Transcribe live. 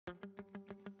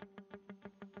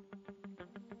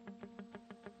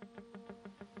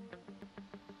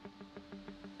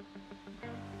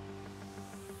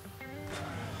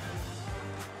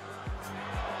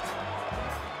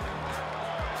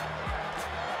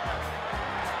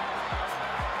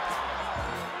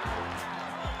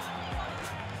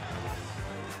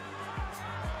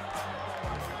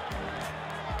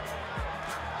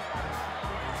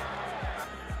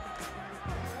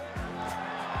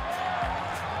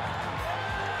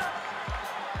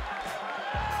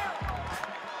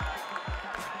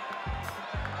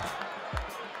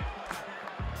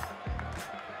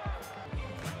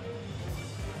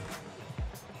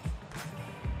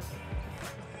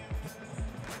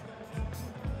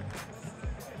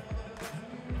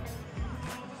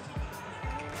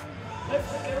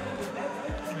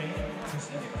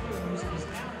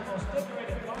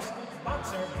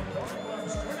boxer in Golden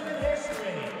Gloves tournament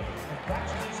history.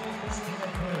 Congratulations, Christina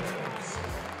Cruz.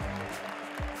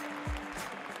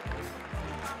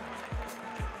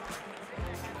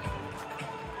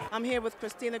 I'm here with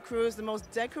Christina Cruz, the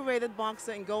most decorated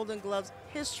boxer in Golden Gloves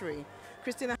history.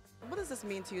 Christina, what does this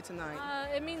mean to you tonight?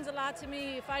 It means a lot to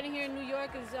me. Fighting here in New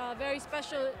York is very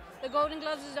special. The Golden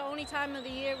Gloves is the only time of the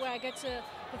year where I get to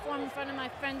perform in front of my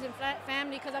friends and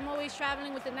family because I'm always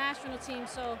traveling with the national team.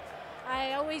 So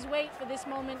I always wait for this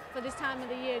moment, for this time of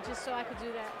the year, just so I could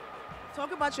do that.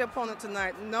 Talk about your opponent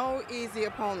tonight. No easy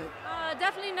opponent.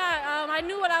 Definitely not. I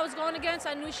knew what I was going against.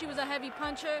 I knew she was a heavy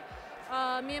puncher.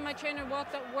 Me and my trainer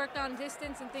worked on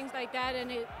distance and things like that,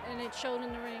 and it showed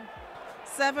in the ring.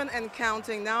 7 and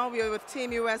counting. Now we are with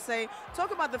Team USA.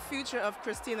 Talk about the future of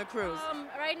Christina Cruz.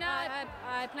 Right now,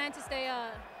 I plan to stay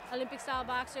an Olympic-style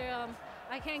boxer.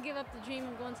 I can't give up the dream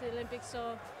of going to the Olympics,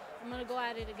 so I'm going to go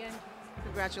at it again.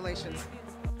 Congratulations.